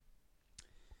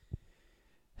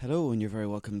Hello, and you're very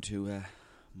welcome to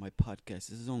my podcast.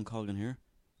 This is Owen Colgan here.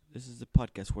 This is a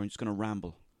podcast where I'm just going to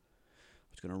ramble.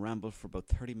 I'm just going to ramble for about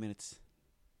 30 minutes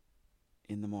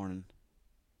in the morning,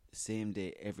 same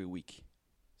day every week.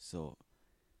 So,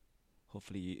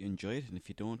 hopefully you enjoy it, and if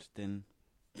you don't, then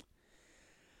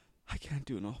I can't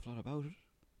do an awful lot about it.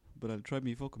 But I'll try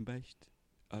my fucking best.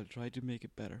 I'll try to make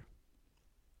it better.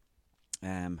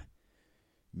 New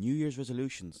Year's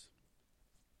resolutions.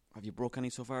 Have you broke any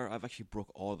so far? I've actually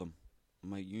broke all of them.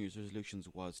 My New Year's resolutions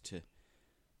was to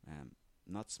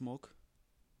not smoke,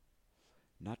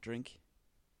 not drink,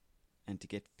 and to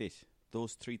get fit.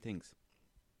 Those three things.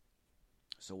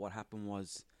 So what happened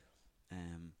was,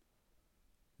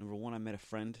 number one, I met a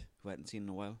friend who I hadn't seen in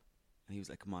a while, and he was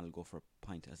like, "Come on, I'll go for a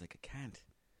pint." I was like, "I can't.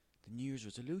 The New Year's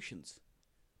resolutions."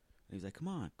 And he was like, "Come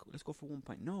on, let's go for 1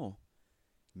 pint." No.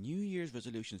 New Year's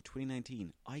resolutions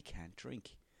 2019. I can't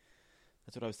drink.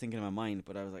 That's what I was thinking in my mind,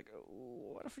 but I was like,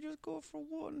 oh, what if we just go for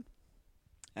one?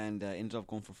 And ended up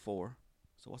going for 4,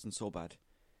 so it wasn't so bad.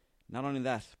 Not only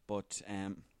that, but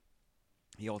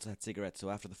he also had cigarettes,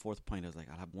 so after the 4th pint I was like,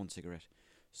 I'll have 1 cigarette.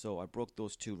 So I broke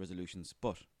those 2 resolutions,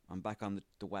 but I'm back on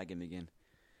the wagon again.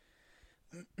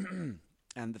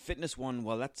 And the fitness one,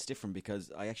 well, that's different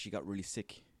because I actually got really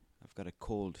sick. I've got a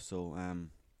cold, so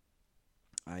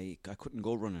I couldn't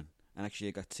go running. And actually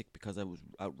I got sick because I was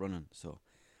out running, so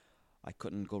I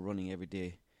couldn't go running every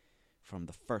day from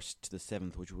the 1st to the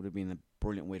 7th, which would have been a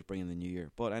brilliant way to bring in the new year.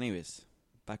 But anyways,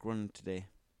 back running today,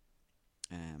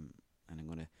 and I'm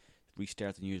going to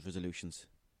restart the New Year's resolutions.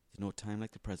 There's no time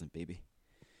like the present, baby.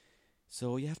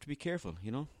 So you have to be careful,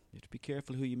 you know? You have to be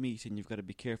careful who you meet, and you've got to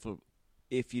be careful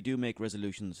if you do make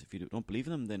resolutions. If you don't believe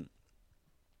in them, then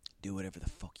do whatever the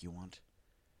fuck you want.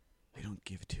 I don't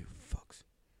give 2 fucks.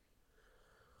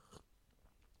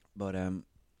 But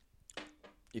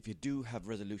if you do have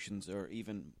resolutions or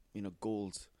even,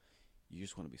 goals, you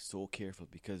just want to be so careful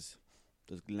because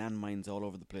there's landmines all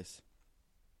over the place.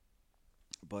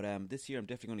 But this year I'm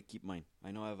definitely going to keep mine.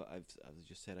 I know I've as I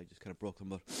just said, I just kind of broke them,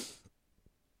 but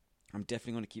I'm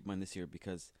definitely going to keep mine this year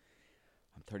because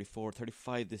I'm 34,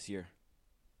 35 this year.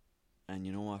 And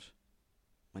you know what?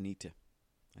 I need to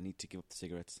give up the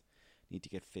cigarettes. I need to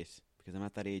get fit because I'm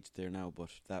at that age there now,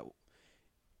 but that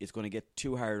it's going to get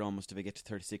too hard almost if I get to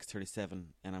 36,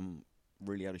 37 and I'm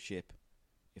really out of shape.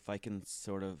 If I can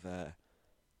sort of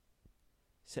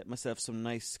set myself some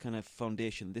nice kind of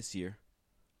foundation this year,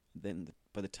 then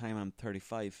by the time I'm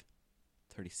 35,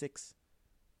 36,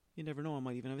 you never know, I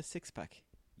might even have a 6-pack.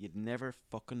 You'd never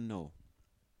fucking know.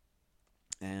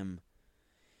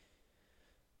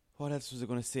 What else was I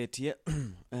going to say to you?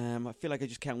 I feel like I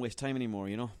just can't waste time anymore,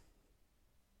 you know?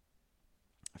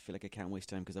 I feel like I can't waste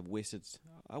time because I waste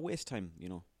time, you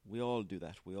know. We all do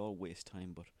that. We all waste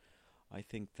time, but I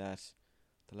think that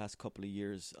the last couple of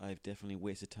years I've definitely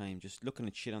wasted time just looking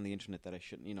at shit on the internet that I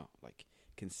shouldn't, like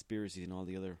conspiracies and all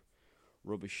the other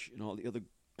rubbish and all the other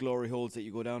glory holes that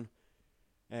you go down.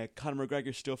 Conor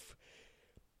McGregor stuff.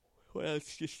 What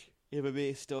else? Just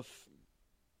MMA stuff.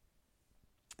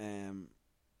 Random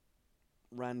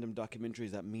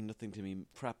documentaries that mean nothing to me.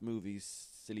 Crap movies.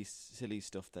 Silly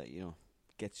stuff that,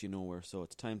 gets you nowhere. So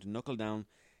it's time to knuckle down,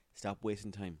 stop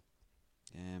wasting time.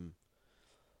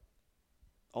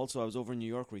 Also, I was over in New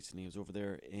York recently. I was over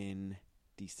there in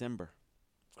December.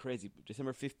 Crazy.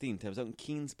 December 15th. I was out in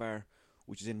Keen's Bar,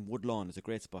 which is in Woodlawn. It's a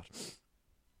great spot.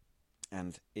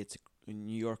 And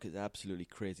New York is absolutely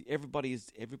crazy. Everybody's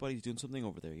doing something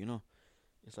over there, you know.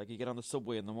 It's like you get on the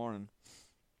subway in the morning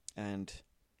and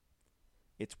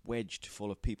it's wedged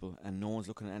full of people and no one's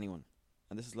looking at anyone.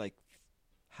 And this is like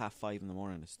 5:30 in the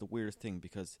morning. It's the weirdest thing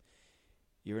because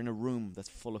you're in a room that's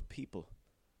full of people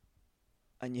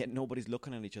and yet nobody's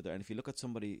looking at each other. And if you look at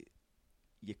somebody,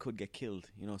 you could get killed,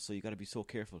 so you got to be so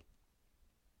careful.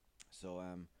 So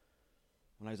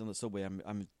when I was on the subway,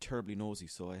 I'm terribly nosy,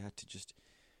 so I had to just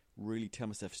really tell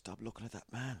myself, stop looking at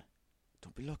that man.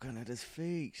 Don't be looking at his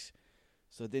face.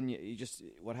 So then you just,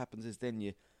 what happens is then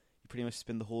you pretty much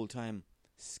spend the whole time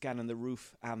scanning the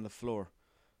roof and the floor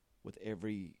with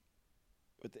every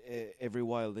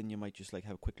while. Then you might just like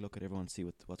have a quick look at everyone,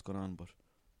 see what's going on. But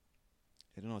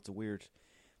I don't know,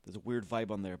 there's a weird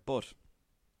vibe on there. But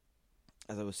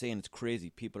as I was saying, it's crazy.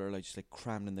 People are like just like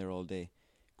crammed in there all day,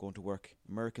 going to work.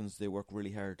 Americans, they work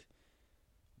really hard.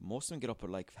 Most of them get up at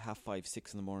like 5:30,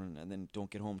 6 in the morning, and then don't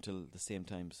get home till the same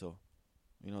time. So,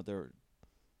 they're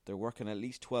working at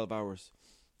least 12 hours,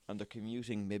 and they're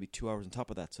commuting maybe 2 hours on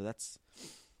top of that. So that's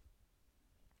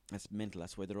mental.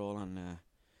 That's why they're all on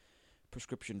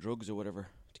prescription drugs or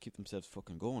whatever to keep themselves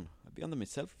fucking going. I'd be on them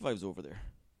myself if I was over there,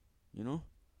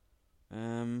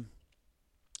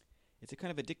 It's it's a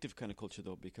kind of addictive kind of culture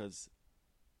though, because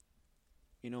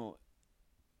you know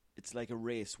it's like a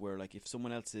race where like if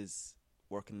someone else is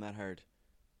working that hard,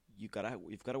 you've got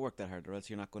to work that hard, or else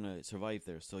you're not going to survive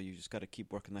there. So you just got to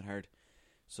keep working that hard.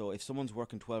 So if someone's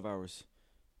working 12 hours,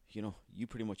 you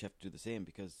pretty much have to do the same,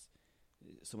 because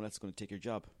someone else is going to take your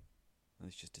job. And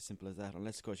it's just as simple as that.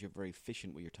 Unless, of course, you're very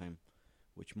efficient with your time,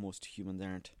 which most humans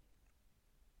aren't.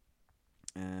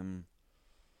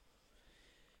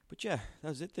 But yeah, that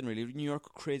was it then, really. New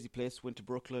York, crazy place. Went to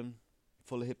Brooklyn,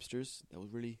 full of hipsters. That was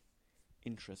really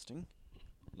interesting.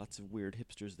 Lots of weird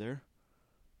hipsters there,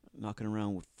 knocking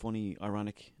around with funny,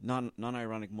 ironic,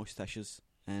 non-ironic mustaches,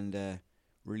 and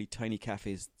really tiny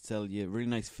cafes that sell you really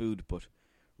nice food, but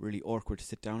really awkward to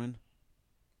sit down in.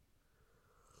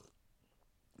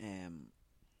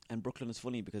 And Brooklyn is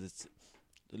funny because it's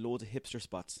loads of hipster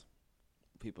spots.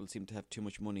 People seem to have too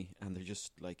much money, and they're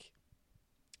just like,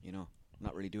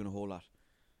 not really doing a whole lot.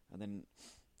 And then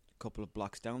a couple of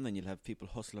blocks down, then you'll have people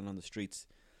hustling on the streets,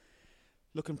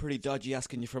 looking pretty dodgy,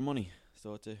 asking you for money.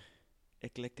 So it's a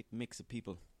eclectic mix of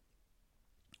people.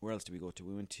 Where else did we go to?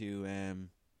 We went to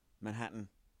Manhattan.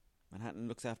 Manhattan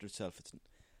looks after itself. It's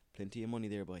plenty of money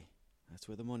there, boy. That's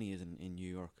where the money is in New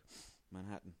York,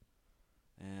 Manhattan.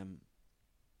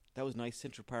 That was nice.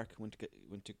 Central Park. Went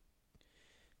to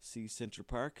see Central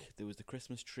Park. There was the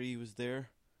Christmas tree was there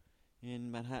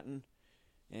in Manhattan.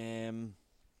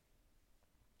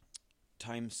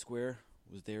 Times Square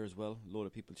was there as well. A load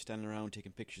of people standing around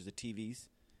taking pictures of TVs,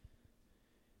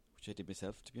 which I did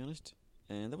myself, to be honest.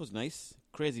 And that was nice.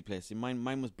 Crazy place.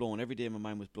 Mine was blown. Every day my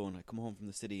mind was blown. I come home from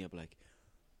the city, I'd be like,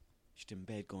 just in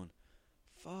bed going,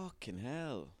 fucking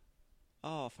hell.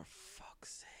 Oh, for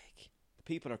fuck's sake. The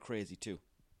people are crazy too.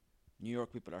 New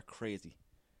York people are crazy.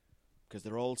 Because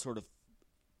they're all sort of,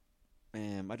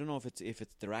 I don't know if it's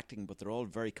their acting, but they're all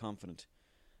very confident.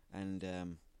 And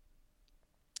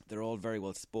they're all very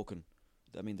well spoken.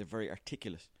 I mean, they're very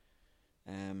articulate.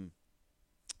 And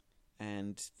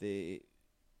they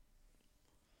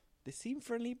seem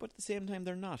friendly, but at the same time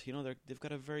they're not. They've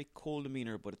got a very cold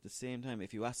demeanor, but at the same time,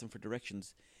 if you ask them for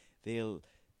directions, they'll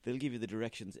give you the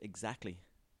directions exactly.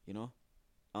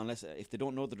 Unless if they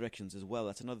don't know the directions as well,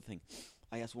 that's another thing.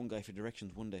 I asked one guy for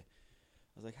directions one day.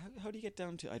 I was like, how do you get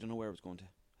down to? I don't know where I was going to.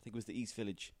 I think it was the East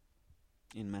Village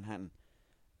in Manhattan.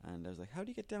 And I was like, how do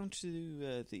you get down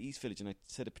to the East Village? And I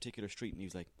said a particular street, and he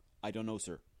was like, I don't know,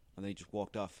 sir. And then he just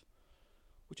walked off,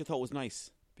 which I thought was nice,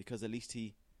 because at least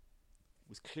he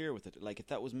was clear with it. Like, if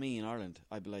that was me in Ireland,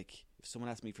 I'd be like, if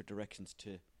someone asked me for directions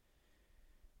to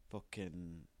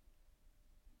fucking,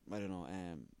 I don't know,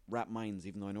 Rathmines,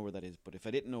 even though I know where that is, but if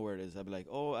I didn't know where it is, I'd be like,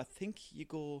 oh, I think you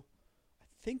go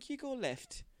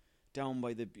left down by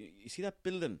you see that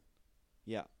building?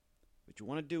 Yeah. What you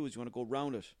want to do is you want to go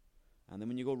round it, and then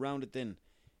when you go round it, then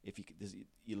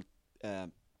you'll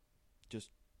just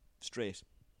straight,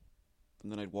 and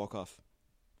then I'd walk off,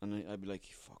 and I'd be like,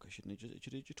 fuck, I shouldn't have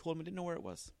you told me I didn't know where it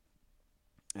was.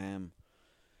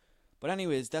 But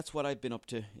anyways, that's what I've been up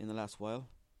to in the last while.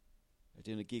 I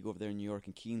did a gig over there in New York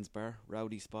in Keen's Bar,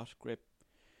 rowdy spot,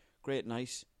 great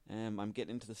night. I'm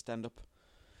getting into the stand-up.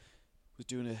 Was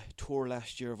doing a tour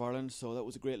last year of Ireland, so that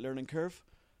was a great learning curve.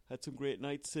 Had some great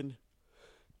nights and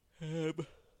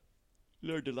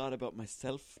learned a lot about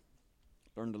myself.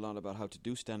 Learned a lot about how to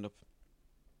do stand-up.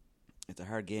 It's a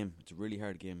hard game. It's a really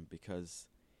hard game, because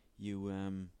you're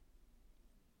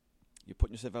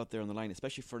putting yourself out there on the line,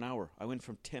 especially for an hour. I went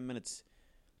from 10 minutes,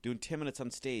 doing 10 minutes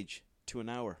on stage, to an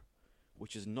hour,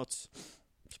 which is nuts.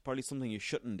 It's probably something you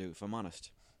shouldn't do, if I'm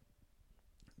honest.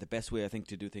 The best way, I think,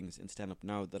 to do things in stand-up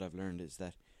now that I've learned is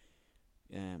that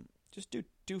just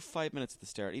do 5 minutes at the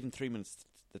start, even 3 minutes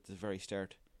at the very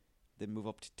start, then move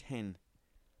up to 10. And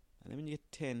then when you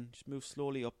get 10, just move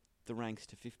slowly up the ranks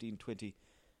to 15, 20.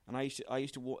 And I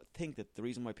used to think that the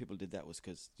reason why people did that was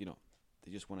because, they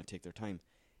just want to take their time.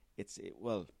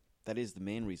 Well, that is the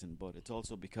main reason, but it's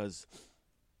also because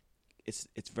it's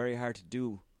very hard to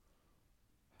do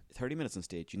 30 minutes on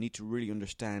stage. You need to really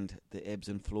understand the ebbs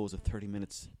and flows of 30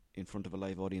 minutes in front of a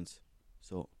live audience.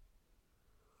 So,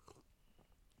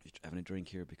 just having a drink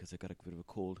here because I got a bit of a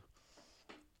cold.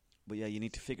 But yeah, you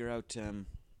need to figure out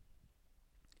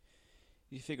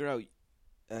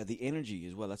the energy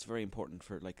as well. That's very important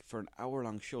for an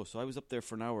hour-long show. So I was up there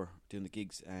for an hour doing the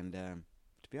gigs, and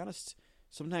to be honest,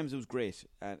 sometimes it was great,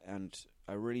 and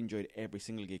I really enjoyed every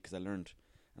single gig because I learned.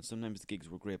 And sometimes the gigs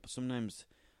were great, but sometimes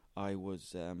I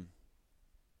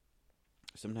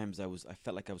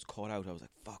felt like I was caught out. I was like,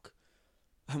 fuck,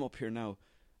 I'm up here now.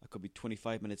 I could be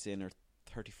 25 minutes in or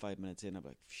 35 minutes in. I'm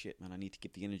like, shit, man, I need to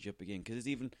get the energy up again. Because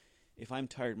if I'm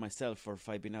tired myself, or if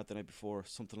I'd been out the night before, or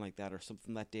something like that, or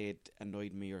something that day had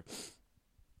annoyed me, or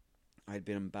I'd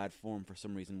been in bad form for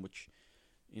some reason, which,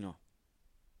 you know,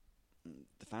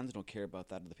 the fans don't care about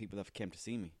that, or the people that came to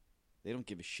see me. They don't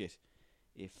give a shit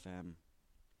if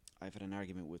I've had an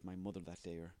argument with my mother that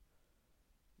day, or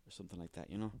something like that,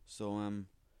 you know. So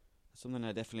something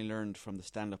I definitely learned from the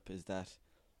stand-up is that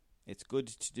it's good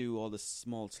to do all the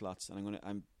small slots, and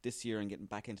I'm this year I'm getting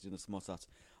back into doing the small slots.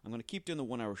 I'm gonna keep doing the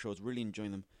 1 hour shows, really enjoying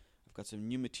them. I've got some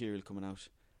new material coming out,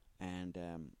 and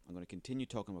I'm gonna continue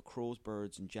talking about crows,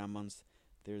 birds, and jam-ons.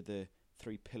 They're the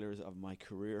 3 pillars of my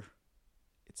career,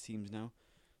 it seems now.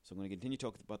 So I'm gonna continue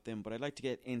talking about them, but I'd like to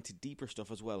get into deeper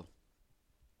stuff as well,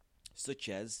 such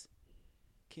as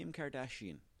Kim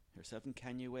Kardashian herself and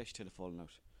Kanye West had a falling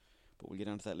out, but we'll get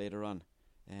onto that later on.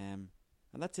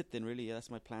 And that's it then, really. Yeah, that's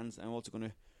my plans. I'm also going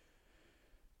to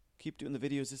keep doing the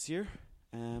videos this year.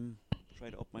 Try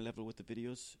to up my level with the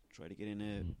videos. Try to get in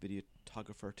a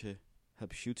videographer to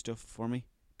help shoot stuff for me.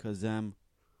 Because at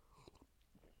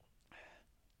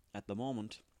the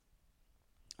moment,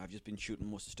 I've just been shooting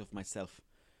most of the stuff myself.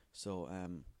 So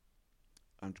I'm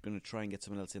going to try and get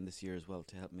someone else in this year as well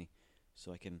to help me,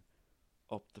 so I can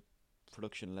up the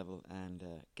production level and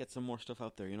get some more stuff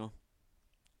out there, you know.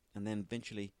 And then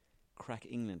eventually crack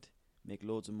England, make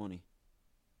loads of money,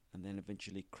 and then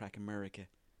eventually crack America,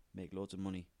 make loads of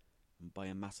money, and buy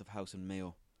a massive house in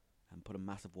Mayo and put a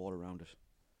massive wall around it,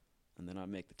 and then I'll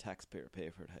make the taxpayer pay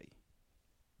for it. Hey.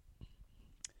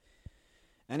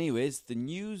 Anyways, the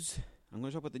news. I'm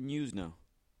going to talk about the news now.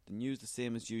 The news the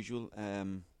same as usual.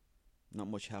 Not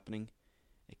much happening,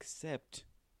 except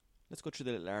let's go through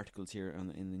the little articles here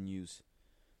in the news.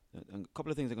 A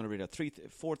couple of things I'm going to read out.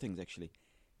 4 things actually.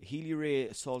 Healy-Rae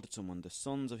assaulted someone. The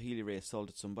sons of Healy-Rae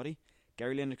assaulted somebody.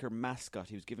 Gary Lineker mascot.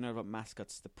 He was giving out about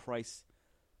mascots, the price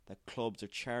that clubs are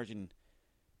charging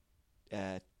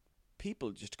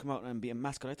people just to come out and be a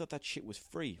mascot. I thought that shit was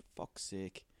free. Fuck's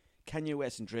sake. Kanye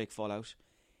West and Drake fall out.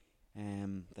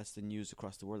 That's the news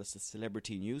across the world. That's the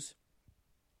celebrity news.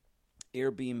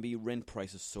 Airbnb rent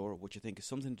prices soar, which I think is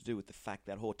something to do with the fact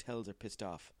that hotels are pissed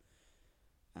off.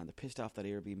 And they're pissed off that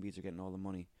Airbnbs are getting all the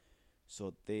money.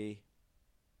 So they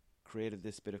created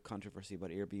this bit of controversy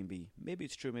about Airbnb. Maybe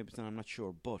it's true, maybe it's not, I'm not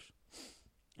sure. But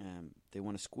they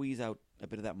want to squeeze out a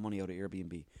bit of that money out of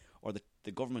Airbnb. Or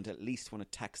the government at least want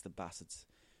to tax the bastards.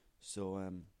 So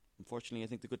unfortunately, I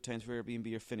think the good times for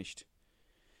Airbnb are finished.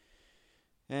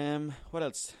 What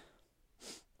else?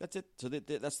 That's it. So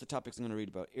that's the topics I'm going to read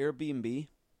about. Airbnb,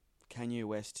 Kanye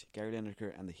West, Gary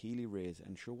Lineker, and the Healy-Raes.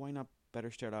 And sure, why not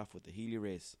better start off with the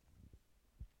Healy-Raes?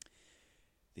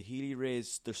 The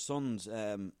Healy-Raes, their sons,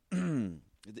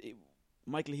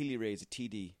 Michael Healy-Rae is a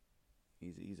TD.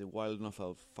 He's a wild enough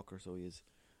old fucker, so he is.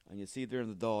 And you'll see there in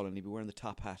the doll, and he'd be wearing the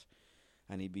top hat,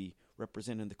 and he'd be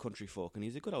representing the country folk. And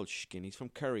he's a good old skin. He's from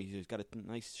Kerry. He's got a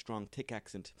nice, strong, thick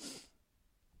accent.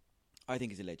 I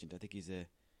think he's a legend. I think he's at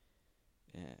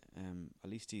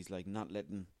least he's like not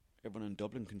letting everyone in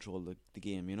Dublin control the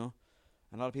game, you know.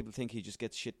 And a lot of people think he just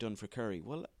gets shit done for Kerry.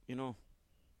 Well, you know,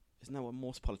 isn't that what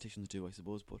most politicians do, I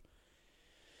suppose? But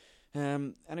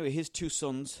anyway, his 2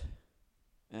 sons,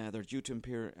 they're due to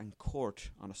appear in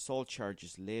court on assault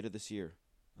charges later this year.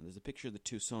 And there's a picture of the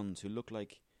 2 sons who look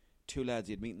like 2 lads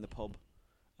you'd meet in the pub,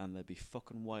 and they'd be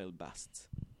fucking wild bastards.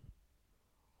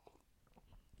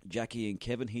 Jackie and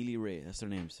Kevin Healy-Rae, that's their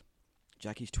names.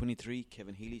 Jackie's 23,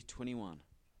 Kevin Healy's 21.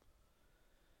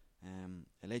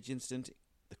 Alleged incident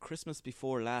the Christmas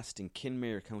before last in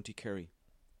Kinmare, County Kerry.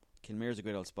 Kinmare's a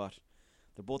great old spot.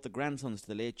 They're both the grandsons to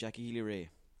the late Jackie Healy-Rae.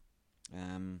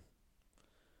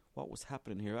 What was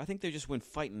happening here? I think they just went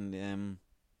fighting.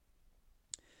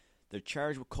 They're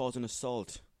charged with causing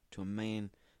assault to a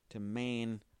man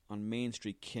on Main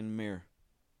Street, Kinmare,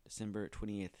 December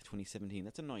 28th, 2017.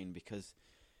 That's annoying because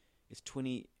it's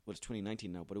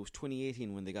 2019 now, but it was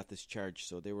 2018 when they got this charge.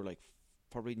 So they were like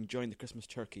probably enjoying the Christmas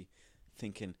turkey,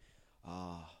 thinking,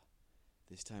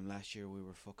 this time last year we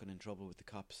were fucking in trouble with the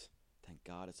cops. Thank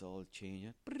God it's all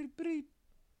changed.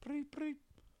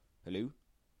 Hello?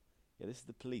 Yeah, this is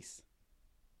the police.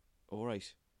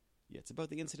 Alright. Yeah, it's about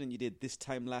the incident you did this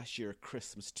time last year at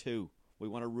Christmas too. We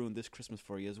want to ruin this Christmas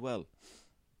for you as well.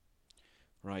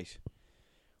 Right.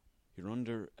 You're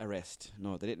under arrest.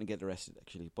 No, they didn't get arrested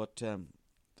actually, but they're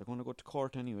going to go to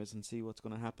court anyways and see what's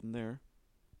going to happen there.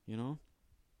 You know?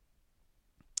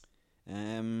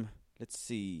 Let's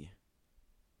see.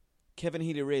 Kevin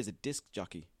Healy-Rae is a disc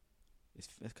jockey. It's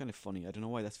kind of funny. I don't know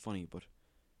why that's funny, but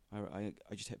I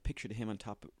just pictured him on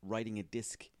top riding a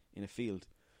disc in a field.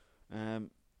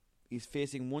 He's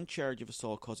facing 1 charge of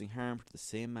assault causing harm to the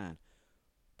same man.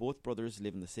 Both brothers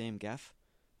live in the same gaff,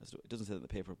 It doesn't say that in the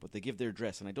paper, but they give their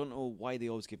address, and I don't know why they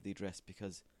always give the address,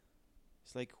 because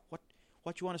it's like,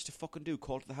 what you want us to fucking do?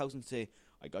 Call to the house and say,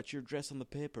 I got your address on the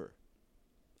paper.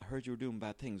 I heard you were doing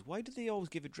bad things. Why do they always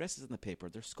give addresses in the paper?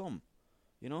 They're scum.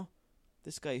 You know?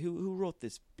 This guy, who wrote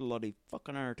this bloody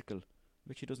fucking article?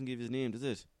 Which he doesn't give his name, does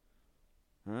it?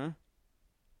 Huh?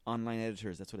 Online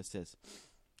editors, that's what it says.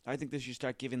 I think they should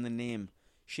start giving the name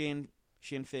Shane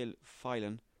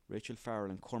Phelan, Rachel Farrell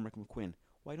and Cormac McQuinn.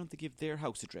 Why don't they give their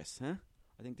house address, huh?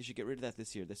 I think they should get rid of that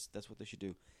this year. That's what they should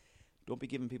do. Don't be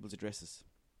giving people's addresses.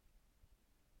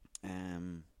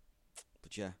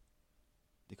 But yeah,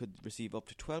 they could receive up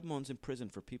to 12 months in prison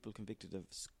for people convicted of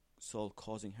assault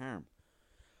causing harm.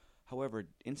 However,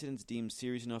 incidents deemed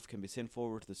serious enough can be sent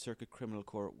forward to the Circuit Criminal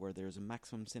Court, where there is a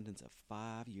maximum sentence of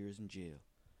 5 years in jail.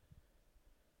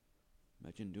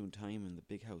 Imagine doing time in the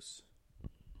big house.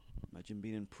 Imagine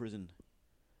being in prison.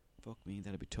 Fuck me,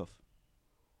 that'd be tough.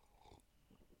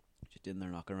 Just in there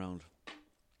knocking around.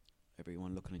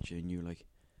 Everyone looking at you and you're like,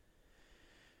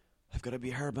 I've got to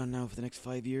be a hardman now for the next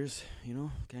 5 years. You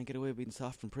know, can't get away with being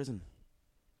soft in prison.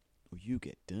 Or you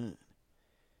get done.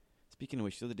 Speaking of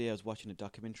which, the other day I was watching a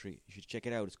documentary. You should check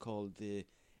it out. It's called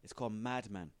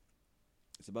Madman.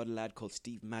 It's about a lad called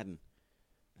Steve Madden,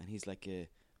 and he's like the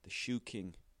shoe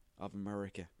king of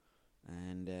America.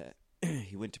 And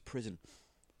he went to prison.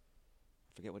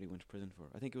 I forget what he went to prison for.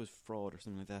 I think it was fraud or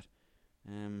something like that.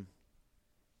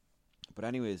 But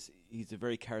anyways, he's a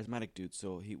very charismatic dude.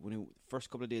 So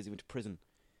first couple of days he went to prison.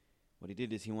 What he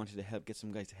did is he wanted to get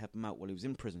some guys to help him out while he was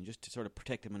in prison, just to sort of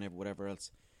protect him and whatever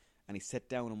else. And he sat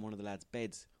down on one of the lad's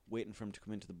beds, waiting for him to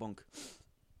come into the bunk.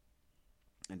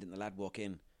 And then the lad walk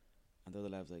in, and the other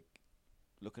lad was like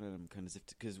looking at him kind of as if,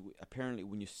 because apparently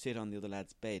when you sit on the other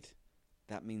lad's bed,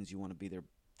 that means you want to be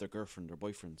their girlfriend or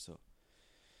boyfriend. So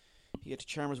he had to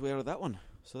charm his way out of that one.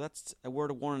 So that's a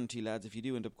word of warning to you lads. If you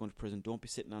do end up going to prison, don't be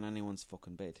sitting on anyone's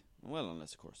fucking bed. Well,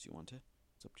 unless of course you want to.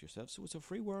 It's up to yourself. So it's a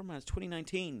free world, man. It's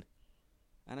 2019,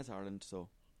 and it's Ireland. So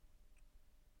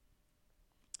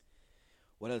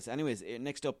what else? Anyways,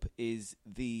 next up is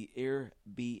the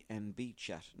Airbnb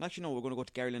chat. And actually, no, we're going to go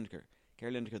to Gary Lineker.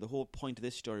 Gary Lineker. The whole point of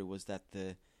this story was that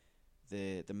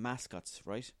the mascots,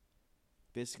 right?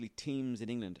 Basically, teams in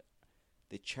England,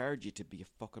 they charge you to be a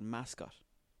fucking mascot.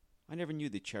 I never knew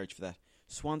they charged for that.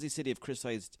 Swansea City have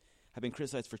been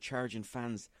criticised for charging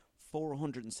fans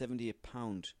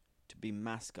 £478 to be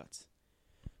mascots.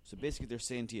 So basically, they're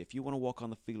saying to you, if you want to walk on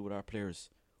the field with our players,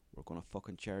 we're going to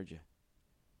fucking charge you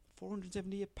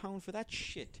 £478 for that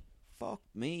shit. Fuck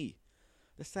me.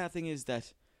 The sad thing is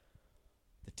that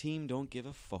the team don't give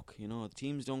a fuck. You know, the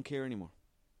teams don't care anymore.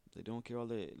 They don't care.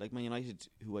 Like Man United,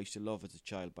 who I used to love as a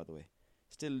child, by the way,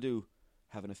 still do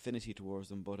have an affinity towards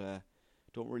them, but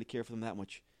don't really care for them that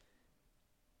much.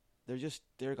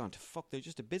 They're gone to fuck. They're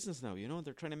just a business now. You know,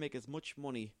 they're trying to make as much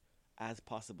money as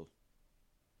possible.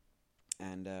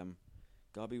 And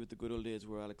God be with the good old days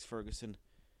where Alex Ferguson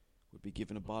would be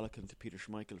giving a bollocking to Peter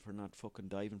Schmeichel for not fucking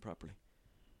diving properly.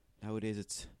 Nowadays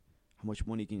it's how much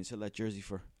money can you sell that jersey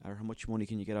for, or how much money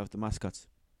can you get out of the mascots.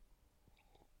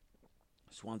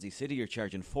 Swansea City are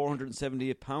charging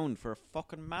 £478 for a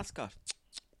fucking mascot.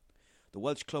 The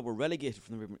Welsh club were relegated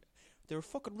from the River. They were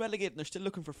fucking relegated and they're still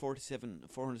looking for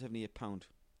 £478.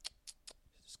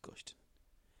 Disgusting.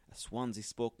 A Swansea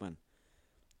spokesman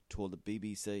told the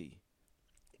BBC,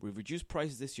 "We've reduced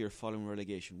prices this year following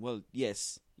relegation." Well,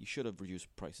 yes, you should have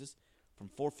reduced prices from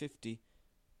 £4.50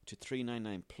 to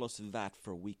 £3.99 plus VAT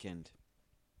for a weekend.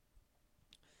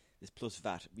 This plus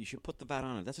VAT, you should put the VAT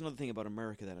on it. That's another thing about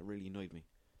America that really annoyed me.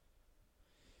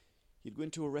 You'd go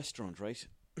into a restaurant, right,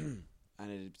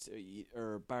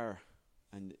 or a bar,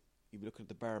 and you'd be looking at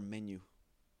the bar menu,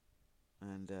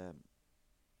 and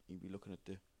you'd be looking at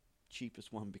the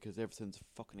cheapest one because everything's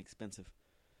fucking expensive,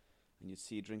 and you'd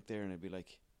see a drink there, and it'd be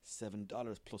like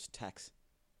 $7 plus tax.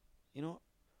 You know,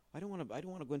 I don't want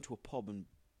to go into a pub and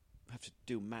have to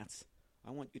do maths.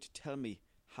 I want you to tell me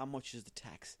how much is the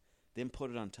tax, then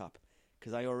put it on top,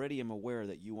 because I already am aware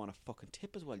that you want to fucking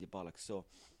tip as well, you bollocks. So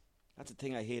that's the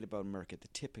thing I hate about America, the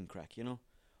tipping crack. You know,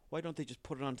 why don't they just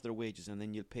put it onto their wages and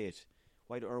then you'll pay it?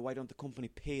 Why don't the company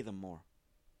pay them more?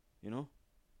 You know,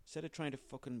 instead of trying to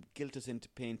fucking guilt us into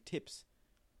paying tips.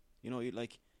 You know,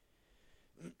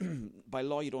 by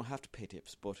law you don't have to pay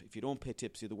tips, but if you don't pay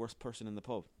tips, you're the worst person in the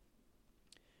pub.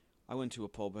 I went to a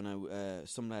pub and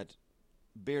some lad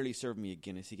barely served me a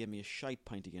Guinness. He gave me a shite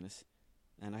pint of Guinness,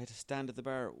 and I had to stand at the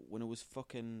bar when it was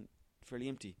fucking fairly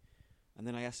empty. And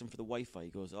then I asked him for the Wi-Fi. He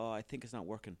goes, "Oh, I think it's not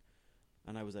working."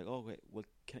 And I was like, "Oh, wait, well,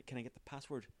 can I get the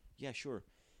password?" "Yeah, sure."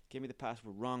 Gave me the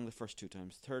password wrong the first 2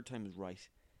 times. Third time was right.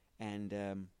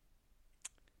 And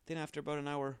Then after about an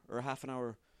hour or half an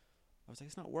hour, I was like,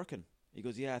 it's not working. He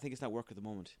goes, yeah, I think it's not working at the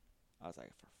moment. I was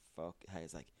like, for fuck. I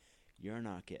was like, you're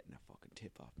not getting a fucking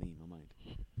tip off me, my mind.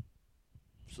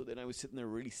 So then I was sitting there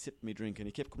really sipping my drink, and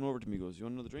he kept coming over to me. He goes, you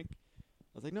want another drink?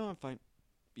 I was like, no, I'm fine.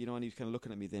 You know, and he was kind of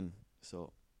looking at me then.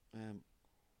 So,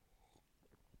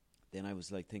 then I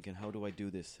was like thinking, how do I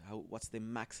do this? What's the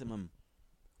maximum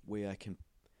way I can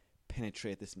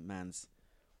penetrate this man's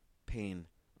pain,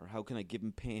 or how can I give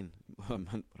him pain? What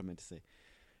I meant to say.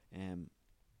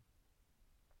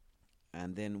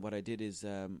 And then what I did is,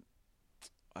 I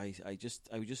think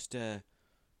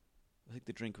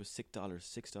the drink was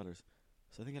 $6.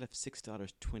 So I think I left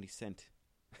 $6.20.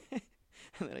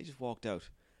 And then I just walked out,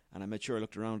 and I made sure I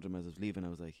looked around him as I was leaving. I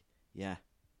was like, yeah,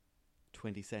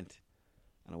 20 cent.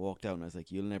 And I walked out, and I was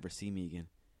like, you'll never see me again.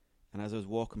 And as I was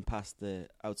walking past the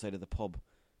outside of the pub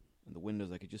and the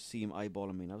windows, I could just see him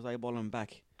eyeballing me. And I was eyeballing him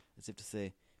back, as if to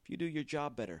say, if you do your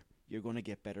job better, you're going to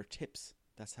get better tips.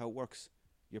 That's how it works.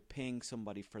 You're paying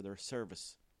somebody for their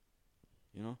service.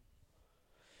 You know?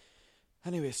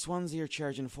 Anyway, Swansea are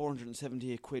charging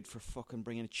 478 quid for fucking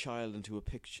bringing a child into a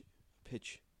pitch.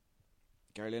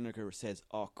 Gary Lineker says,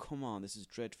 oh, come on, this is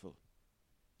dreadful.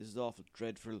 This is awful.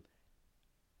 Dreadful.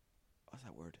 What's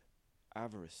that word?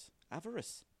 Avarice.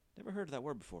 Never heard of that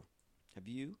word before. Have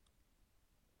you?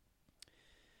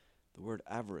 The word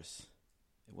avarice.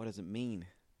 What does it mean?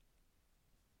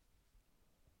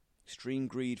 Extreme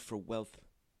greed for wealth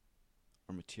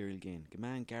or material gain. Good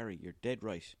man, Gary, you're dead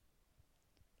right.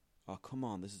 Oh, come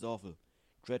on, this is awful.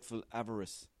 Dreadful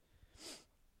avarice.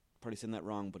 Probably saying that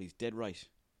wrong, but he's dead right.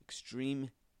 Extreme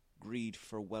greed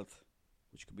for wealth,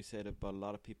 which could be said about a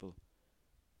lot of people.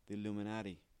 The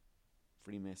Illuminati,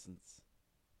 Freemasons,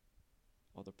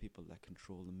 other people that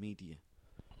control the media.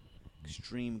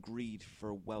 Extreme greed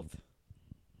for wealth.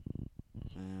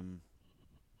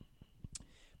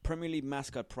 Premier League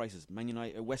mascot prices. Man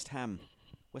United, West Ham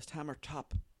are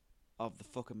top of the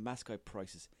fucking mascot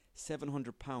prices.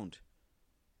 £700.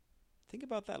 Think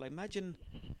about that. Like, imagine,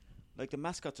 like, the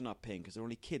mascots are not paying because they're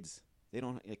only kids. They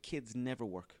don't. Kids never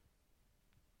work.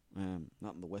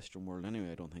 Not in the Western world,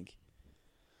 anyway. I don't think.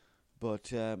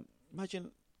 But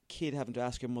imagine kid having to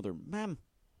ask your mother, "Ma'am,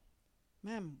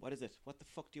 what is it? What the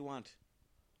fuck do you want?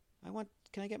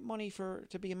 Can I get money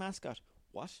to be a mascot?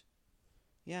 What?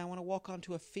 Yeah, I want to walk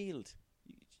onto a field.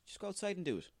 Just go outside and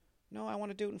do it. No, I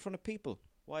want to do it in front of people.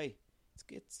 Why?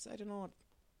 It's I don't know.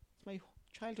 It's my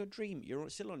childhood dream. You're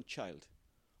still a child.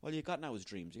 All you got now is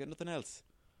dreams. You got nothing else.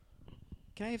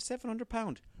 Can I have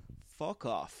 £700? Fuck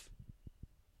off.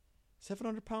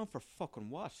 £700 for fucking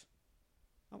what?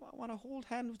 I want to hold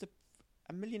hands with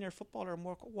a millionaire footballer and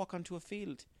walk onto a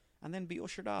field and then be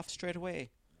ushered off straight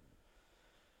away.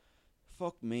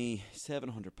 Fuck me,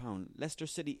 £700. Leicester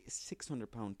City,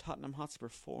 £600. Tottenham Hotspur,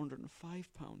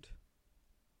 £405.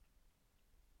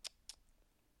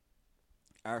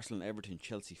 Arsenal, Everton,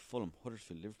 Chelsea, Fulham,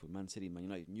 Huddersfield, Liverpool, Man City, Man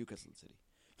United, Newcastle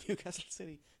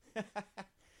City.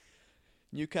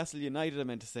 Newcastle United, I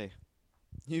meant to say.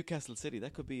 Newcastle City,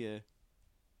 that could be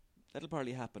that'll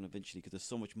probably happen eventually because there's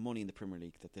so much money in the Premier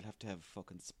League that they'll have to have a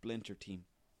fucking splinter team.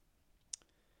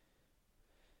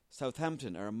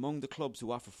 Southampton are among the clubs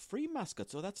who offer free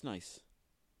mascots. Oh, that's nice.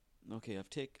 Okay,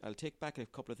 I'll take back a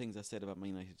couple of things I said about Man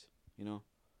United. You know,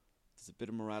 there's a bit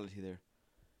of morality there.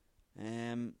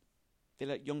 They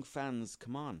let young fans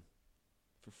come on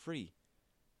for free.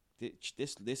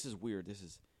 This is weird. This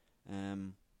is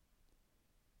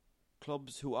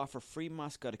clubs who offer free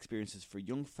mascot experiences for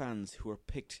young fans who are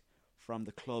picked from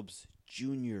the club's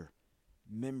junior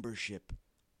membership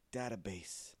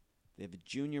database. They have a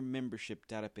junior membership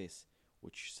database,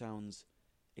 which sounds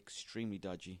extremely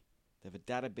dodgy. They have a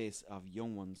database of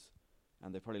young ones,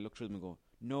 and they probably look through them and go,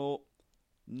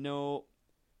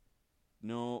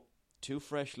 no, too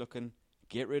fresh looking,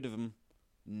 get rid of him.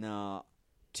 Nah,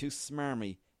 too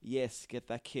smarmy. Yes, get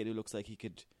that kid who looks like he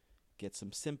could get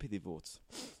some sympathy votes.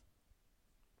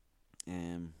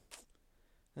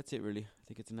 That's it really. I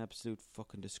think it's an absolute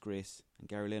fucking disgrace. And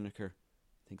Gary Lineker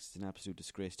thinks it's an absolute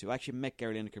disgrace too. I actually met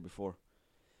Gary Lineker before.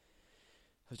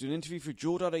 I was doing an interview for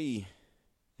Joe.ie,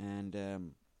 and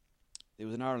it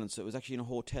was in Ireland, so it was actually in a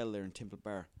hotel there in Temple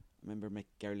Bar. I remember I met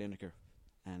Gary Lineker,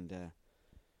 and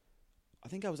I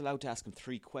think I was allowed to ask him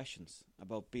 3 questions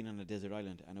about being on a desert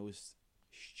island, and I was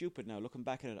stupid now. Looking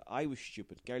back at it, I was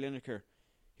stupid. Gary Lineker,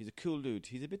 he's a cool dude.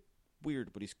 He's a bit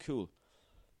weird, but he's cool.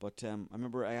 But I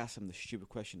remember I asked him the stupid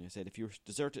question. I said, if you were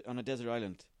deserted on a desert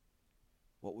island,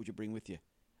 what would you bring with you?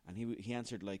 And he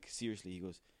answered, like, seriously. He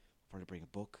goes, I'll probably bring a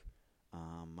book.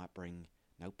 Might bring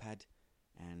an notepad.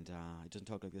 And it doesn't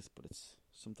talk like this, but it's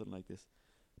something like this.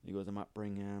 He goes, I might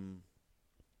bring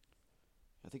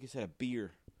I think he said a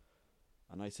beer.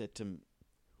 And I said to him,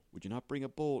 would you not bring a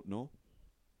boat, no?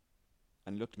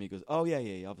 And he looked at me and goes, oh,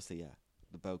 yeah, obviously, yeah.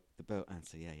 The boat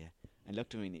answer, yeah. And he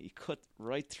looked at me and he cut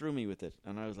right through me with it.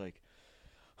 And I was like,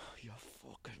 oh, you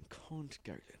fucking cunt,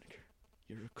 Gary Lineker.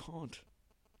 You're a cunt.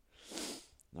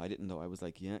 No, I didn't though. I was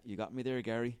like, yeah, you got me there,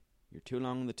 Gary. You're too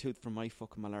long in the tooth for my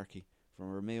fucking malarkey.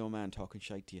 From a Mayo man talking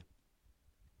shite to you.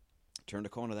 Turned a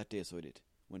corner that day, so I did.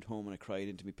 Went home and I cried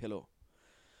into my pillow.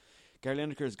 Gary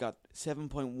Lineker's got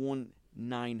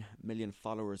 7.19 million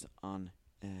followers on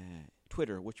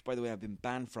Twitter, which, by the way, I've been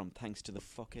banned from thanks to the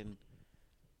fucking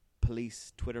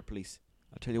police, Twitter police.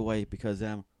 I'll tell you why, because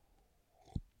remember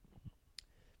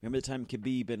the time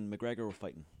Khabib and McGregor were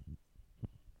fighting?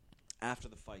 After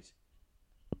the fight,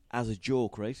 as a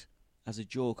joke, right? As a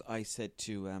joke, I said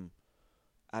to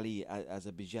Ali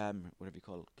Azerbaijan, whatever you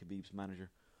call it, Khabib's manager,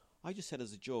 I just said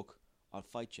as a joke, I'll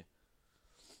fight you.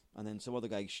 And then some other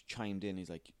guy chimed in. He's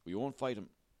like, well, you won't fight him.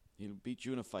 He'll beat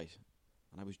you in a fight.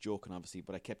 And I was joking, obviously,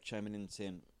 but I kept chiming in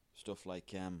saying stuff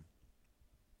like,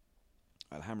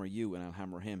 I'll hammer you and I'll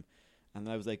hammer him. And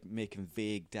I was like making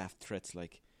vague, daft threats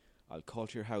like, I'll call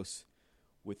to your house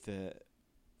with a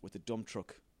dump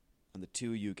truck and the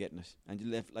two of you getting it. And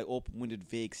you left like open-winded,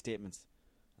 vague statements.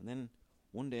 And then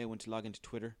one day I went to log into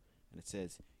Twitter and it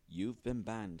says, you've been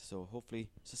banned. So hopefully,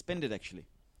 suspended actually.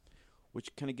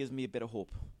 Which kind of gives me a bit of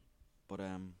hope. But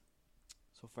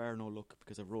so far no luck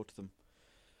because I've wrote to them.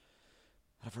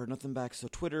 I've heard nothing back. So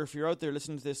Twitter, if you're out there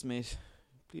listening to this, mate,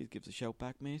 please give us a shout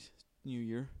back, mate. New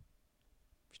year.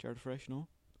 Start fresh, no?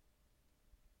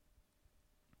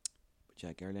 But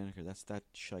yeah, Gary Lineker, that's that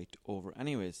shite over.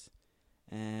 Anyways.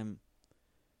 And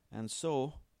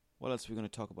so, what else are we going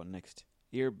to talk about next?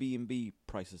 Airbnb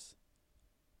prices.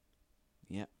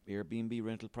 Yeah, Airbnb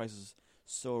rental prices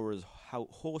soar as how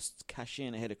hosts cash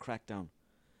in ahead of crackdown.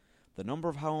 The number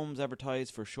of homes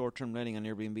advertised for short-term renting on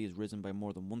Airbnb has risen by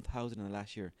more than 1,000 in the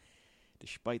last year,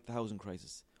 despite the housing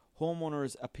crisis.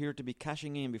 Homeowners appear to be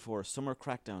cashing in before a summer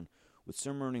crackdown, with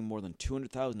some earning more than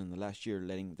 200,000 in the last year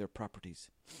letting their properties.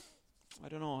 I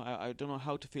don't know. I don't know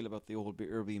how to feel about the old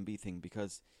Airbnb thing,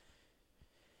 because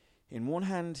in one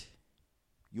hand,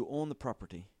 you own the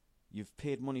property. You've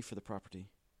paid money for the property.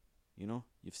 You know,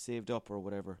 you've saved up or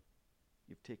whatever.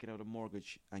 You've taken out a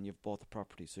mortgage and you've bought the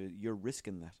property. So you're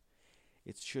risking that.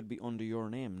 It should be under your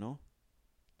name, no?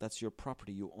 That's your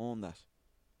property. You own that.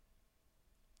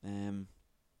 And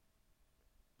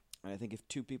I think if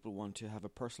two people want to have a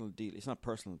personal deal, it's not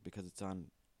personal because it's on,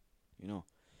 you know,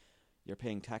 you're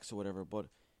paying tax or whatever. But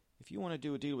if you want to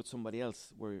do a deal with somebody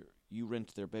else where you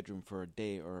rent their bedroom for a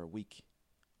day or a week,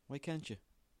 why can't you?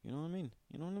 You know what I mean?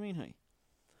 You know what I mean, hey?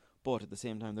 But at the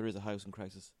same time, there is a housing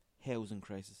crisis,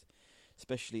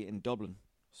 especially in Dublin.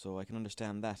 So I can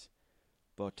understand that.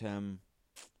 But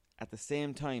at the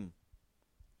same time,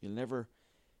 you'll never,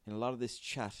 in a lot of this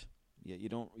chat,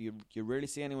 you rarely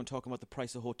see anyone talking about the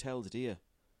price of hotels, do you? Do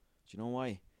you know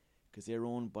why? Because they're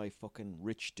owned by fucking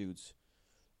rich dudes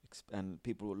and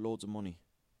people with loads of money.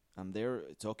 And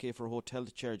it's okay for a hotel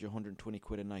to charge you 120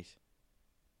 quid a night.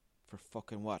 For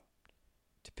fucking what?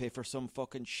 To pay for some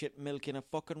fucking shit milk in a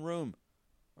fucking room.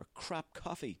 Or crap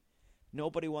coffee.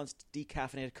 Nobody wants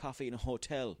decaffeinated coffee in a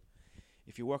hotel.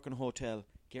 If you work in a hotel,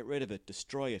 get rid of it,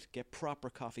 destroy it, get proper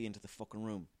coffee into the fucking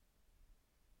room.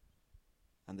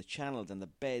 And the channels and the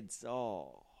beds,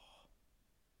 oh.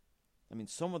 I mean,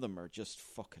 some of them are just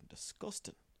fucking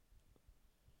disgusting.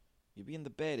 You'd be in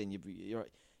the bed and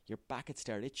your back would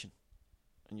start itching.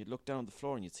 And you'd look down on the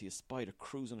floor and you'd see a spider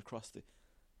cruising across the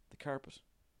carpet.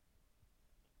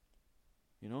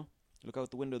 You know? Look out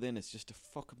the window then, it's just a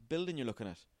fucking building you're looking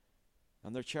at.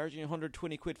 And they're charging you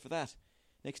 120 quid for that.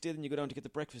 Next day then you go down to get the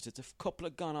breakfast, it's a couple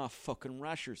of gone off fucking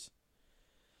rashers.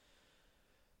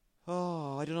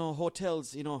 Oh, I don't know,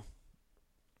 hotels, you know,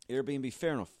 Airbnb,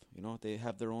 fair enough. You know, they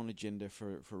have their own agenda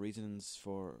for reasons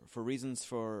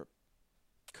for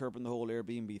curbing the whole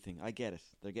Airbnb thing. I get it.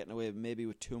 They're getting away maybe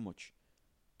with too much.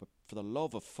 But for the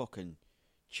love of fucking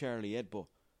Charlie Hebdo,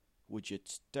 would you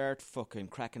start fucking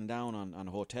cracking down on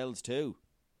hotels too?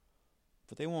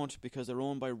 But they won't, because they're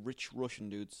owned by rich Russian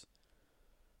dudes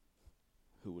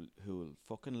who will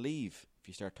fucking leave if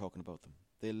you start talking about them.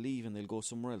 They'll leave and they'll go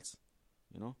somewhere else,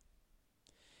 you know?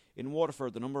 In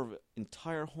Waterford, the number of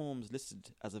entire homes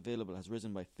listed as available has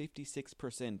risen by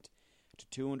 56% to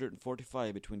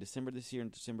 245 between December this year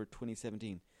and December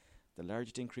 2017, the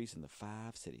largest increase in the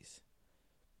 5 cities.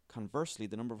 Conversely,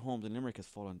 the number of homes in Limerick has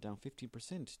fallen down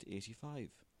 15% to 85.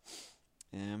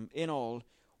 In all,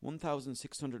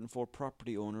 1,604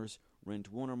 property owners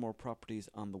rent one or more properties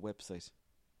on the website.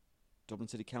 Dublin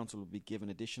City Council will be given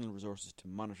additional resources to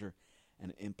monitor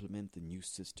and implement the new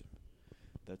system.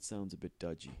 That sounds a bit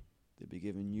dodgy. They'll be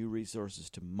given new resources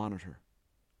to monitor.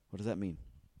 What does that mean?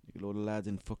 You a load of lads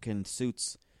in fucking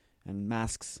suits and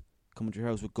masks coming to your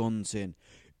house with guns saying,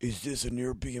 "Is this an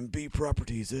Airbnb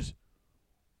property, is it?"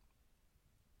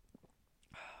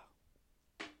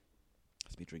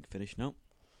 That's me drink finished now.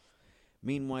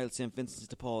 Meanwhile, St. Vincent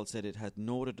de Paul said it had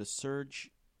noted a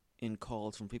surge in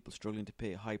calls from people struggling to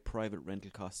pay high private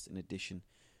rental costs in addition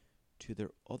to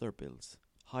their other bills.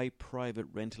 High private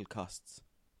rental costs.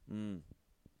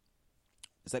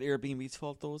 Is that Airbnb's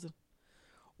fault though, is it?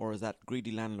 Or is that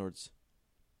greedy landlords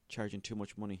charging too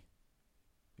much money?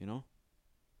 You know?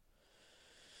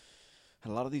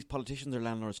 And a lot of these politicians are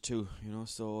landlords too, you know,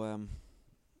 so I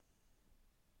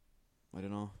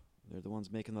don't know. They're the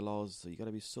ones making the laws, so you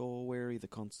gotta be so wary of the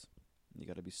cunts. You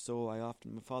gotta be so.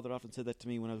 My father often said that to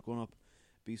me when I was growing up.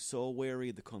 Be so wary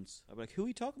of the cunts. I'd be like, "Who are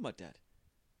you talking about, Dad?"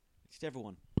 It's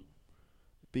everyone.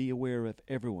 Be aware of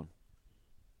everyone.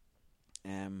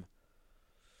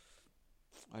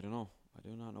 I don't know. I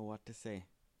do not know what to say.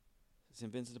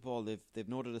 St. Vincent de Paul, they've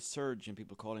noted a surge in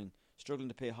people struggling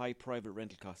to pay high private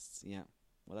rental costs. Yeah,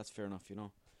 well, that's fair enough, you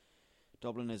know.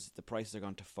 Dublin the prices are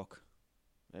gone to fuck.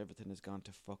 Everything has gone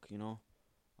to fuck, you know.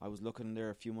 I was looking there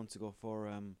a few months ago for,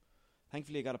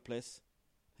 thankfully I got a place.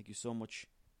 Thank you so much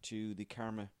to the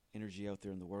karma energy out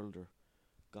there in the world, or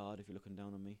God, if you're looking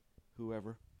down on me,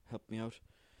 whoever, help me out.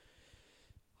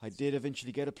 I did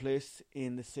eventually get a place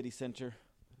in the city centre,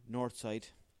 north side,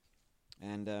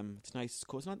 and it's nice.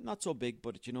 It's not so big,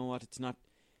 but you know what? It's not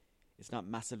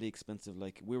massively expensive.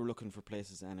 Like, we were looking for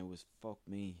places, and it was, fuck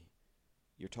me,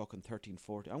 you're talking 13,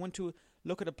 14. I went to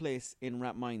look at a place in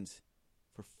Rathmines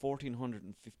for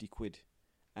 1,450 quid,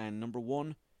 and number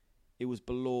one, it was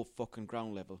below fucking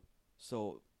ground level,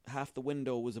 so half the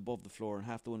window was above the floor and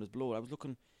half the window was below. I was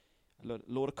looking a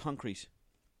load of concrete.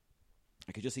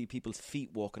 I could just see people's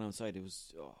feet walking outside. It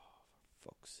was, oh,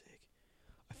 for fuck's sake.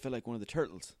 I felt like one of the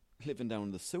turtles living down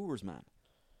in the sewers, man.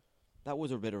 That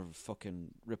was a bit of a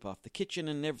fucking rip-off. The kitchen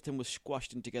and everything was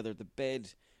squashed in together. The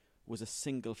bed was a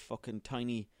single fucking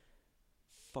tiny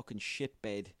fucking shit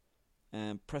bed.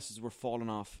 Presses were falling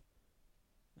off.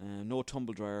 No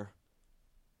tumble dryer.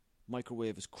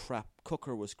 Microwave was crap.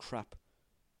 Cooker was crap.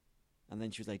 And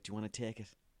then she was like, "Do you want to take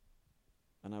it?"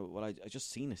 And I just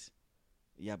seen it.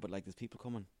 Yeah, but like, there's people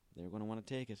coming. They're going to want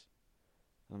to take it.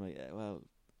 And I'm like, well,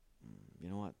 you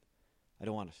know what? I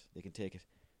don't want it. They can take it.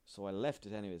 So I left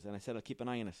it anyways, and I said I'll keep an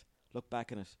eye on it. Look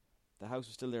back on it. The house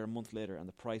was still there a month later, and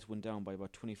the price went down by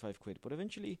about 25 quid. But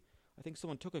eventually, I think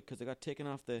someone took it because it got taken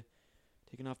off the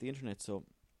internet. So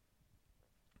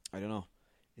I don't know.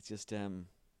 It's just a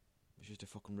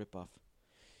fucking rip off.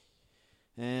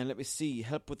 And let me see.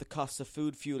 Help with the costs of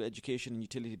food, fuel, education and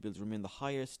utility bills remain the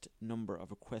highest number of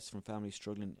requests from families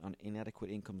struggling on inadequate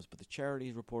incomes. But the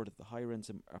charities reported the high rents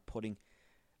are putting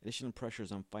additional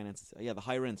pressures on finances. Yeah, the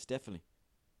high rents, definitely.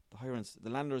 The high rents. The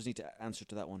landlords need to answer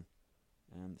to that one.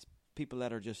 People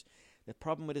that are just... The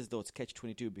problem with it is, though, it's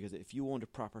catch-22, because if you owned a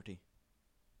property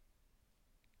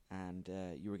and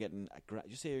you were getting...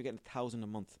 just say you're getting 1,000 a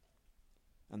month,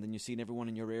 and then you seen everyone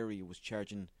in your area was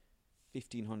charging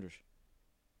 1,500,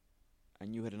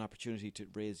 and you had an opportunity to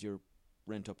raise your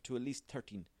rent up to at least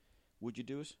 13, would you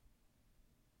do it?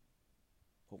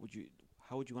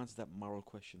 How would you answer that moral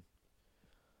question?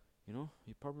 You know,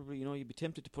 you probably, you'd be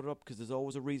tempted to put it up because there's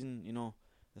always a reason,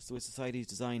 that's the way society is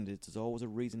designed. There's always a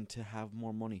reason to have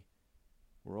more money.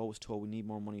 We're always told we need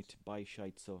more money to buy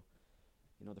shite, so,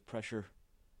 the pressure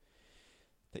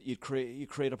that you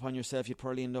create upon yourself, you'd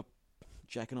probably end up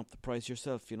jacking up the price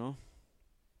yourself,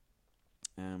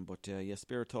 But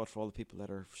spare thought for all the people that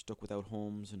are stuck without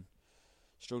homes and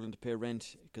struggling to pay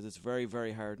rent, because it's very,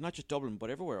 very hard. Not just Dublin, but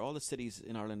everywhere. All the cities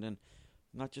in Ireland, and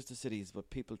not just the cities, but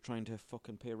people trying to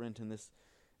fucking pay rent in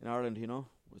Ireland.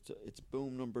 It's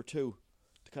boom number 2.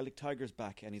 The Celtic Tiger's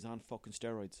back, and he's on fucking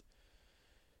steroids.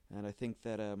 And I think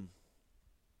that I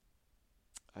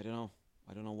don't know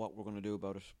what we're gonna do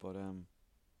about it, but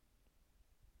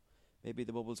maybe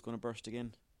the bubble's gonna burst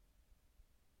again.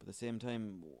 But at the same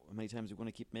time, how many times are we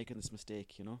going to keep making this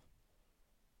mistake,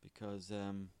 Because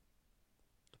the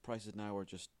prices now are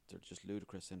just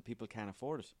ludicrous, and people can't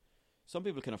afford it. Some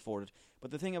people can afford it,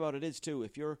 but the thing about it is too,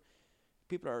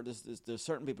 there's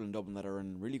certain people in Dublin that are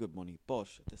earning really good money, but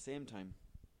at the same time,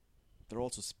 they're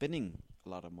also spending a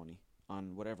lot of money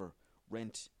on whatever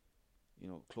rent.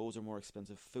 Clothes are more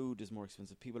expensive, food is more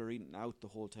expensive. People are eating out the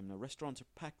whole time now. Restaurants are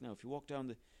packed now. If you walk down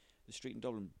the street in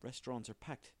Dublin, restaurants are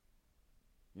packed.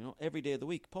 Every day of the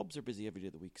week. Pubs are busy every day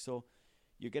of the week. So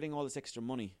you're getting all this extra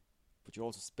money, but you're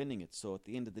also spending it. So at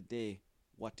the end of the day,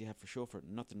 what do you have for show for it?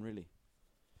 Nothing really.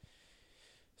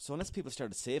 So unless people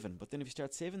started saving, but then if you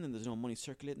start saving, then there's no money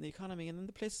circulating in the economy, and then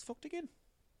the place is fucked again.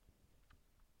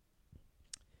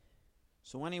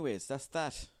 So anyways, that's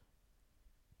that.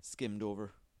 Skimmed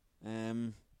over.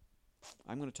 I'm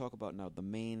going to talk about now the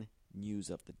main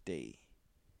news of the day.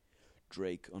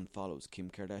 Drake unfollows Kim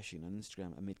Kardashian on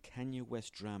Instagram amid Kanye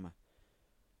West drama.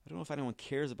 I don't know if anyone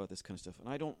cares about this kind of stuff, and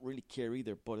I don't really care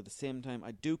either, but at the same time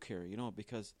I do care,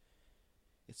 because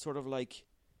it's sort of like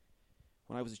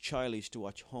when I was a child I used to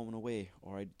watch Home and Away,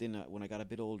 or when I got a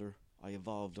bit older I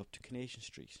evolved up to Coronation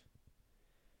Street.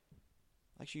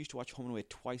 I actually used to watch Home and Away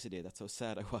twice a day, that's how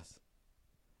sad I was.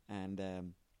 And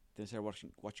then I started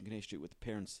watching Coronation Street with the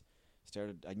parents.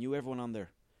 I knew everyone on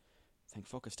there. Thank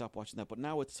fuck I stopped watching that. But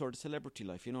now it's sort of celebrity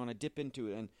life, and I dip into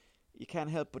it, and you can't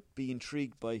help but be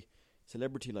intrigued by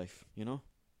celebrity life,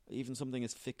 Even something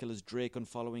as fickle as Drake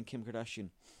unfollowing Kim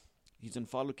Kardashian. He's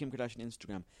unfollowed Kim Kardashian on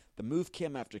Instagram. The move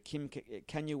came after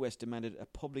Kanye West demanded a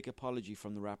public apology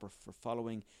from the rapper for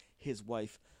following his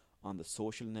wife on the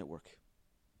social network.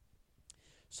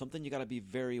 Something you got to be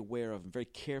very aware of and very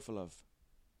careful of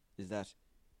is that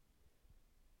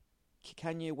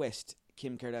Kanye West,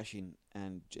 Kim Kardashian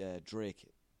and Drake,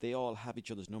 they all have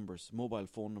each other's numbers, mobile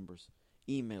phone numbers,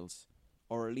 emails,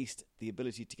 or at least the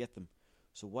ability to get them.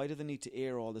 So why do they need to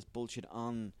air all this bullshit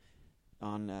on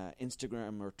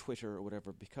Instagram or Twitter or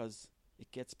whatever? Because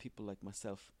it gets people like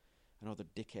myself and other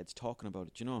dickheads talking about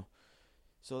it,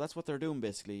 So that's what they're doing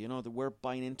basically, we're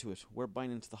buying into it. We're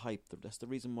buying into the hype. That's the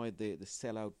reason why they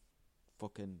sell out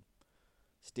fucking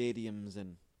stadiums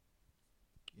and,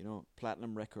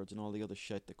 platinum records and all the other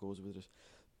shit that goes with it.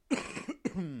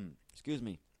 Excuse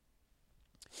me.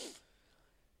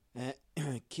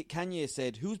 Kanye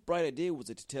said, whose bright idea was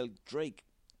it to tell Drake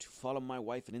to follow my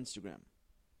wife on Instagram?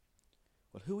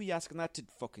 Well, who are you asking that to,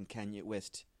 fucking Kanye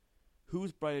West?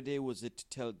 Whose bright idea was it to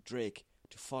tell Drake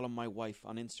to follow my wife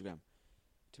on Instagram?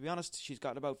 To be honest, she's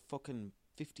got about fucking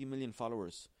 50 million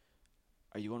followers.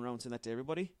 Are you going around saying that to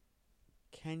everybody?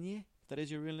 Kanye? If that is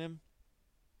your real name?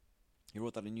 He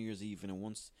wrote that on New Year's Eve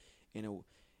in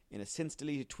a since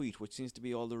deleted tweet, which seems to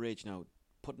be all the rage now.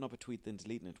 Putting up a tweet then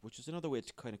deleting it, which is another way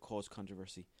to kind of cause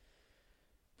controversy.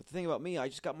 But the thing about me, I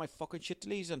just got my fucking shit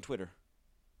deleted on Twitter.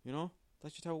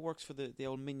 That's just how it works for the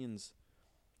old minions.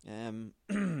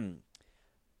 Let's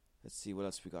see what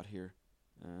else we got here.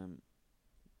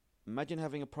 Imagine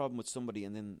having a problem with somebody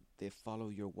and then they follow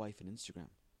your wife on Instagram.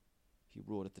 He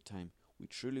wrote at the time, we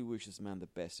truly wish this man the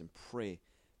best and pray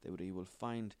that he will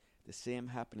find the same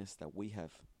happiness that we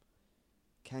have.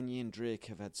 Kanye and Drake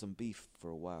have had some beef for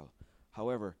a while.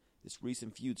 However, this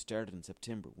recent feud started in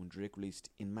September when Drake released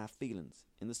In My Feelings.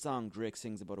 In the song, Drake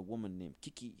sings about a woman named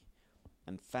Kiki,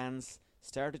 and fans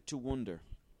started to wonder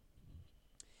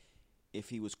if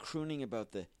he was crooning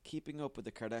about the keeping up with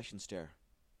the Kardashian star.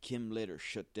 Kim later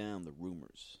shut down the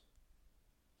rumors.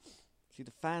 See,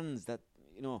 the fans, that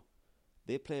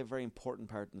they play a very important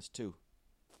part in this too.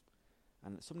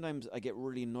 And sometimes I get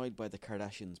really annoyed by the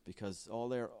Kardashians because all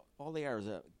they are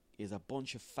is a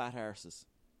bunch of fat arses,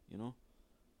 And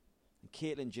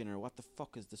Caitlyn Jenner, what the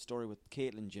fuck is the story with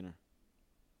Caitlyn Jenner?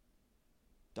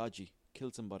 Dodgy,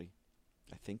 killed somebody,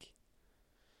 I think.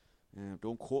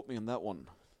 Don't quote me on that one.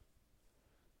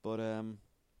 But the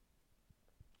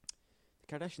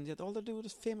Kardashians, all they do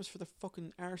is famous for their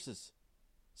fucking arses,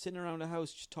 sitting around the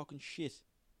house just talking shit.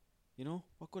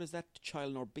 What good is that to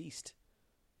child nor beast?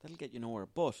 That'll get you nowhere.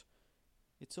 But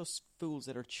it's us fools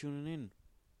that are tuning in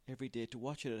every day to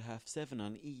watch it at 7:30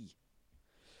 on E.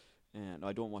 And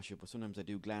I don't watch it, but sometimes I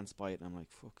do glance by it and I'm like,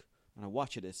 fuck. And I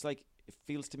watch it. It's like, it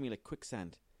feels to me like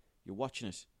quicksand. You're watching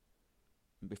it,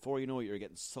 and before you know it, you're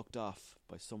getting sucked off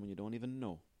by someone you don't even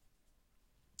know.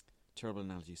 Terrible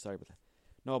analogy. Sorry about that.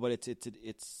 No, but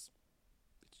it's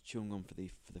chewing gum for the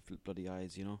bloody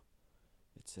eyes.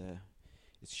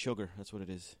 It's sugar. That's what it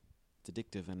is. It's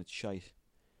addictive and it's shite,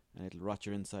 and it'll rot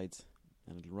your insides,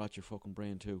 and it'll rot your fucking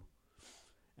brain too.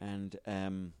 And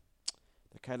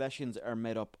the Kardashians are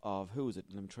made up of, who is it?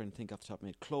 I'm trying to think off the top of my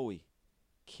head. Khloe,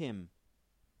 Kim,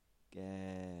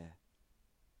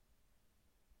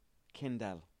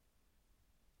 Kendall,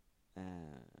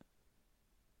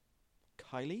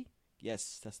 Kylie.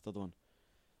 Yes, that's the other one.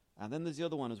 And then there's the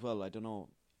other one as well. I don't know.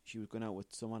 She was going out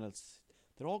with someone else.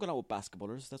 They're all going out with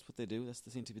basketballers. That's what they do. That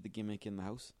seems to be the gimmick in the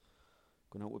house.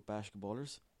 Going out with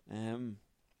basketballers. And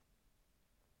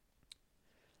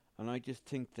I just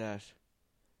think that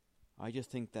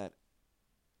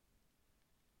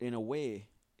in a way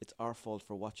it's our fault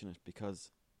for watching it,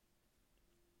 because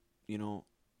the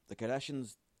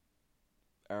Kardashians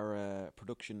are a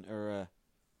production, or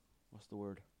what's the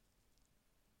word?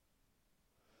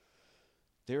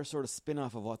 they're sort of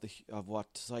spin-off of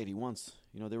what society wants.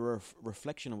 They were a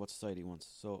reflection of what society wants.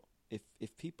 So if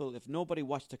nobody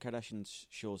watched the Kardashians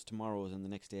shows tomorrow and the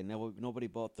next day, and nobody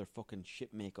bought their fucking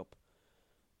shit makeup,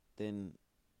 then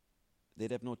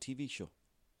they'd have no TV show,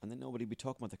 and then nobody'd be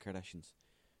talking about the Kardashians.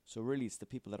 So really, it's the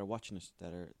people that are watching it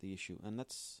that are the issue, and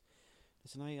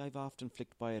listen, I've often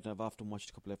flicked by it, and I've often watched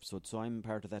a couple episodes, so I'm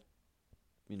part of that,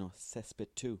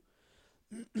 cesspit too.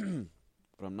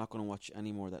 But I'm not going to watch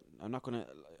any more of that.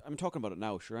 I'm talking about it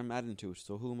now, sure, I'm adding to it,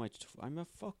 so who am I I'm a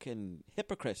fucking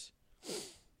hypocrite.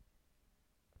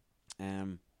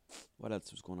 What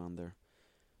else was going on there?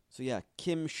 So yeah,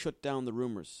 Kim shut down the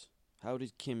rumours. How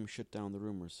did Kim shut down the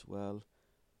rumours? Well,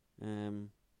 there's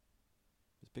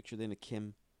a picture then of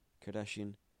Kim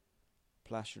Kardashian,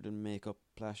 plastered in makeup,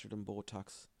 plastered in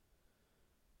Botox.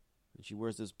 And she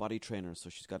wears this body trainer, so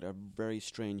she's got a very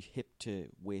strange hip to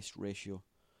waist ratio,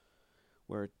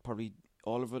 where probably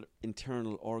all of her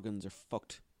internal organs are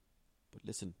fucked. But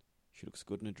listen, she looks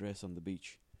good in a dress on the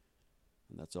beach,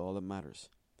 and that's all that matters.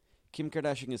 Kim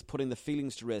Kardashian is putting the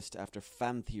feelings to rest after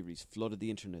fan theories flooded the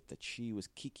internet that she was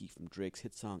Kiki from Drake's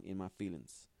hit song In My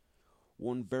Feelings.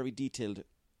 One very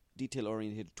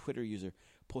detail-oriented Twitter user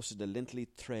posted a lengthy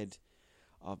thread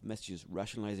of messages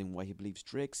rationalising why he believes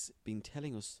Drake's been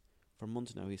telling us for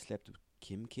months now he slept with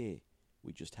Kim K.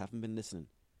 We just haven't been listening.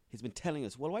 He's been telling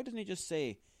us, well, why doesn't he just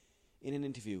say in an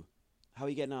interview, how are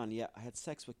you getting on? Yeah, I had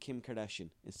sex with Kim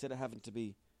Kardashian, instead of having to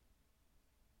be,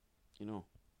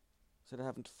 instead of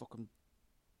having to fucking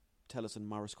tell us in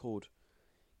Morse code.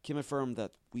 Kim affirmed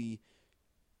that we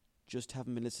just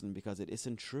haven't been listening because it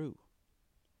isn't true.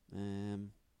 She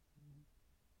didn't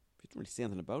really say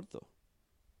anything about it, though.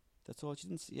 That's all. She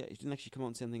didn't actually come out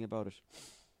and say anything about it.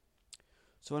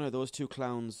 So anyway, those two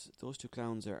clowns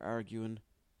are arguing,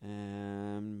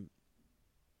 and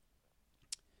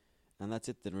that's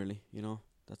it then, really.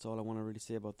 That's all I want to really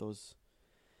say about those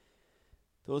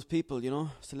people.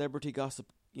 Celebrity gossip.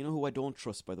 You know who I don't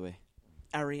trust, by the way?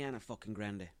 Ariana fucking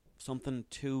Grande. Something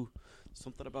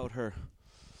about her.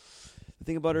 The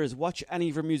thing about her is, watch any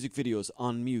of her music videos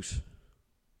on mute,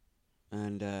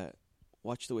 and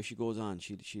watch the way she goes on.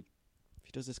 She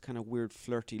does this kind of weird,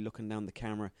 flirty, looking down the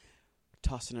camera,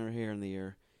 tossing her hair in the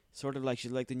air, sort of like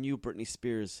she's like the new Britney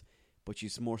Spears, but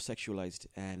she's more sexualized,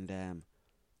 and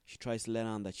she tries to let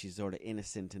on that she's sort of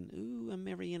innocent and, ooh, I'm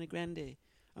Ariana Grande.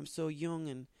 I'm so young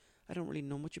and I don't really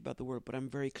know much about the world, but I'm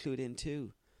very clued in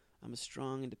too. I'm a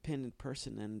strong, independent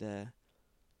person, and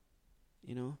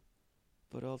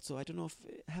but also I don't know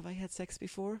have I had sex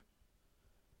before?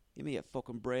 Give me a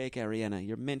fucking break, Ariana.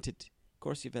 You're minted. Of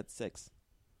course you've had sex.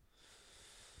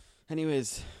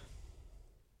 Anyways,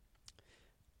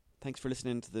 thanks for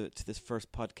listening to this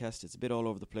first podcast. It's a bit all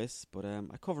over the place, but I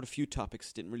covered a few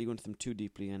topics. Didn't really go into them too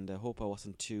deeply, and I hope I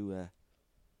wasn't too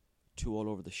all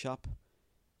over the shop.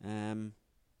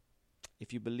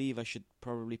 If you believe I should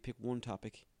probably pick one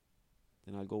topic,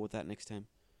 then I'll go with that next time.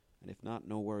 And if not,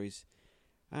 no worries.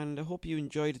 And I hope you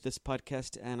enjoyed this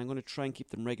podcast, and I'm going to try and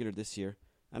keep them regular this year.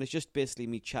 And it's just basically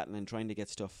me chatting and trying to get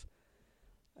stuff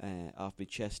off my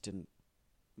chest and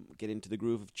get into the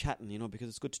groove of chatting, because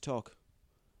it's good to talk.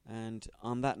 And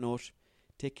on that note,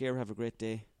 take care, have a great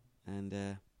day, and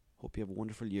hope you have a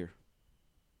wonderful year.